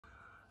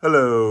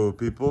Hello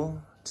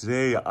people,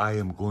 today I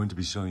am going to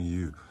be showing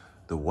you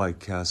the White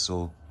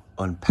Castle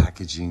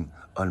unpackaging,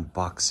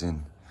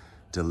 unboxing,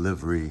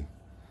 delivery.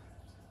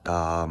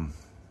 Yeah,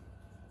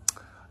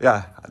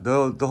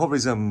 the whole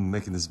reason I'm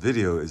making this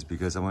video is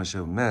because I want to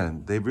show,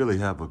 man, they really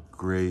have a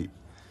great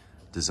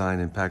design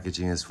and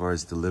packaging as far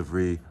as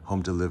delivery,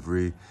 home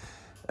delivery.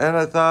 And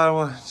I thought I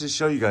wanted to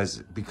show you guys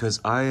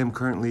because I am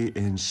currently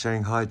in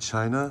Shanghai,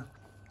 China,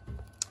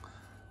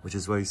 which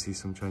is why you see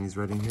some Chinese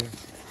writing here.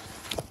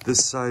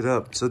 This side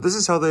up. So this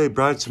is how they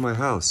brought it to my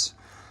house.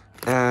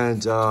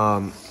 And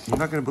you're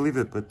not gonna believe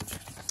it, but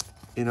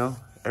you know,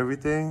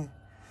 everything,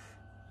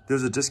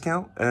 there's a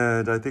discount,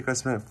 and I think I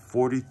spent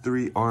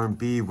 43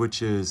 RMB,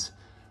 which is,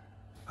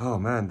 oh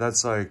man,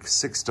 that's like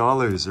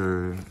 $6,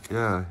 or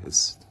yeah,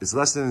 it's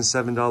less than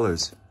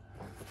 $7.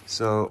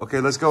 So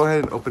okay, let's go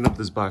ahead and open up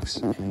this box.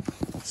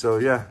 So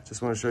yeah,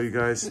 just want to show you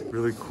guys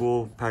really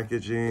cool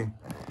packaging,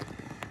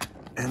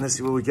 and let's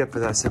see what we get for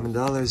that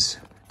 $7.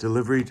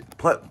 Delivery,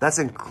 that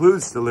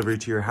includes delivery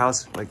to your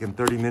house, like in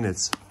 30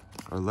 minutes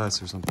or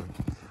less or something.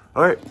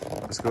 All right,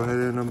 let's go ahead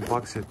and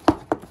unbox it.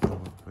 Oh,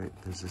 wait,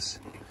 there's this.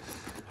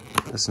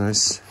 That's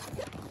nice.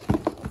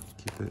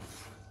 Keep it.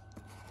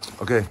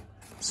 Okay,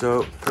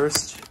 so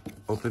first,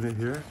 open it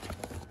here.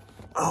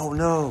 Oh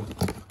no.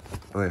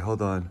 Wait,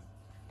 hold on.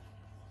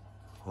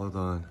 Hold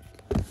on.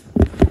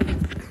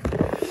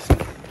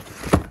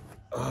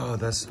 Oh,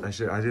 that's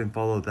actually, I didn't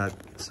follow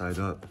that side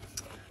up.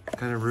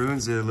 Kind of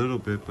ruins it a little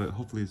bit, but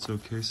hopefully it's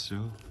okay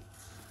still.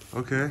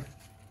 Okay,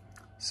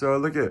 so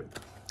look at,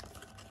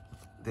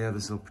 they have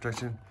this little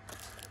protection.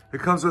 It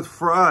comes with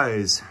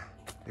fries.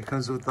 It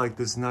comes with like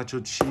this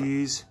nacho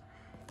cheese.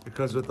 It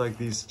comes with like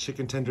these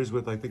chicken tenders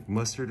with, I think,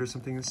 mustard or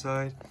something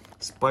inside.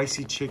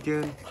 Spicy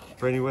chicken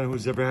for anyone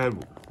who's ever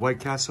had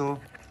White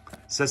Castle.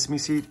 Sesame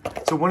seed.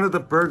 So one of the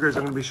burgers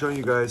I'm gonna be showing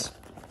you guys,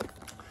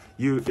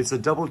 it's a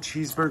double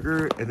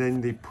cheeseburger, and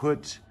then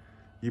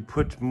you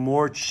put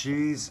more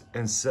cheese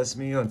and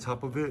sesame on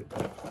top of it,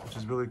 which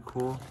is really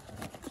cool.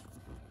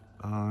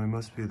 It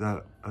must be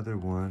that other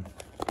one.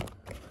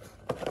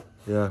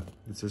 Yeah,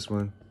 it's this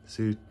one.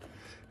 See,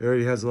 it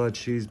already has a lot of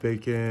cheese,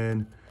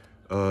 bacon,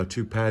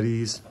 2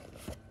 patties.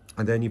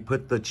 And then you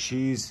put the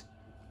cheese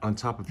on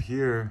top of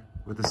here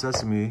with the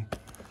sesame.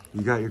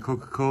 You got your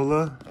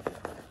Coca-Cola.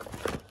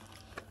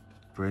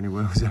 For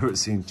anyone who's ever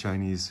seen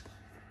Chinese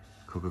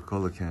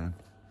Coca-Cola can.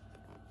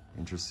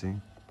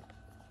 Interesting.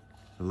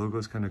 The logo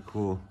is kind of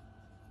cool,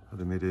 how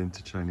they made it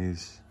into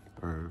Chinese,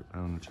 or I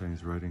don't know,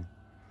 Chinese writing.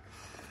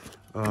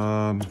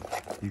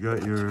 You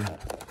got your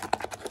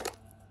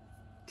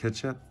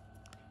ketchup,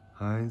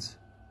 Heinz.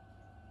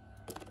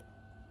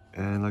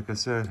 And like I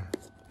said,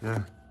 yeah,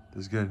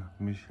 this is good.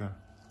 Let me show.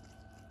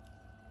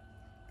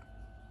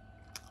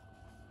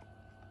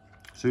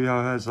 See how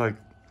it has like,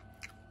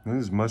 this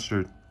is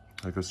mustard,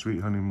 like a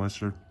sweet honey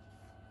mustard.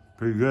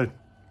 Pretty good.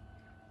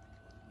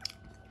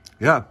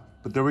 Yeah,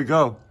 but there we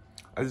go.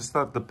 I just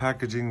thought the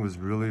packaging was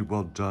really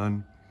well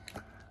done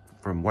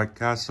from White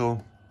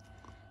Castle.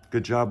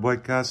 Good job,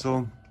 White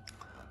Castle.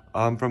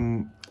 I'm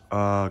from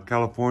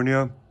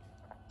California,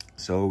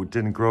 so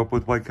didn't grow up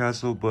with White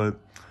Castle, but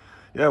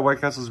yeah,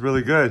 White Castle is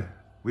really good.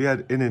 We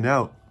had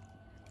In-N-Out.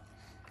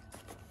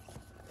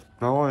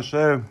 I want to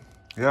say,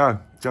 yeah,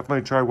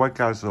 definitely try White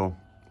Castle.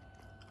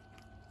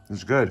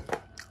 It's good.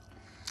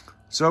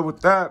 So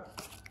with that,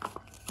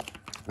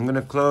 I'm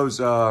gonna close.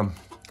 Yeah.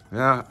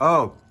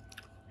 Oh.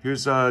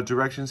 Here's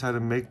directions how to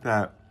make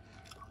that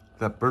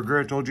burger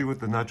I told you with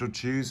the nacho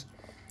cheese.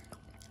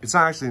 It's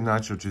not actually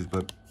nacho cheese,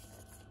 but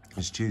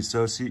it's cheese.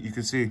 So see, you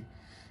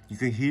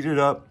can heat it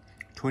up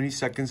 20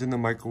 seconds in the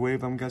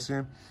microwave, I'm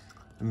guessing.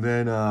 And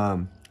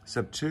then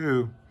step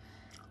 2,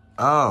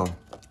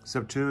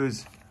 step 2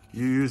 is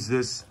you use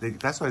this.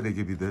 That's why they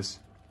give you this.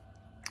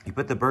 You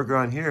put the burger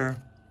on here,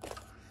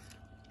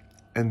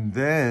 and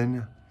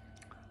then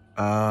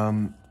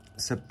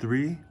step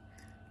 3,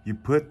 you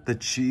put the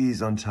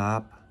cheese on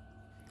top.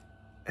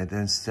 And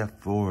then step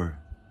 4,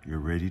 you're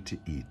ready to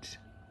eat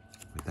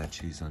with that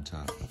cheese on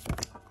top.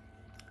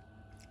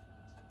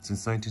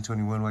 Since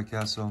 1921, White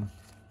Castle.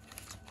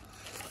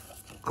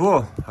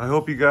 Cool. I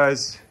hope you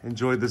guys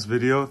enjoyed this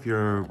video. If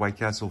you're a White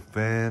Castle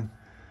fan,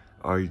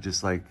 or you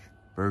just like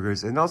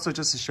burgers. And also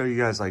just to show you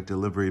guys like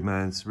delivery,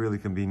 man. It's really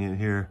convenient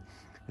here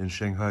in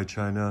Shanghai,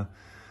 China.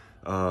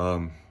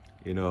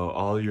 You know,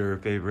 all your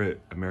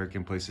favorite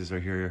American places are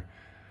here.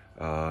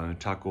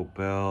 Taco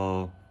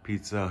Bell,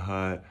 Pizza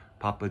Hut,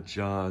 Papa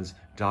John's,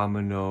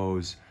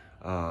 Domino's,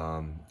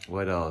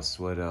 what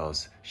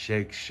else?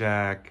 Shake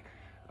Shack,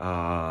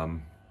 Five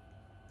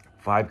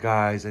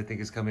Guys, I think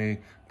is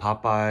coming.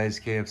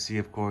 Popeyes, KFC,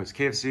 of course.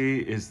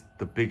 KFC is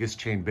the biggest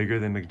chain, bigger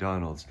than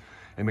McDonald's.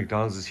 And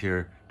McDonald's is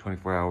here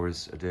 24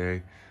 hours a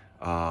day.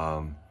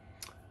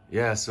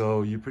 Yeah,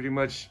 so you pretty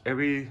much,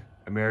 every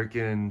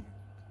American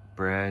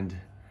brand,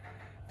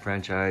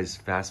 franchise,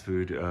 fast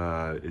food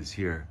is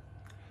here.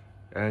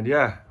 And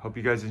yeah, hope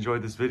you guys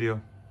enjoyed this video.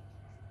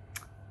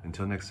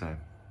 Until next time,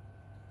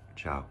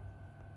 ciao.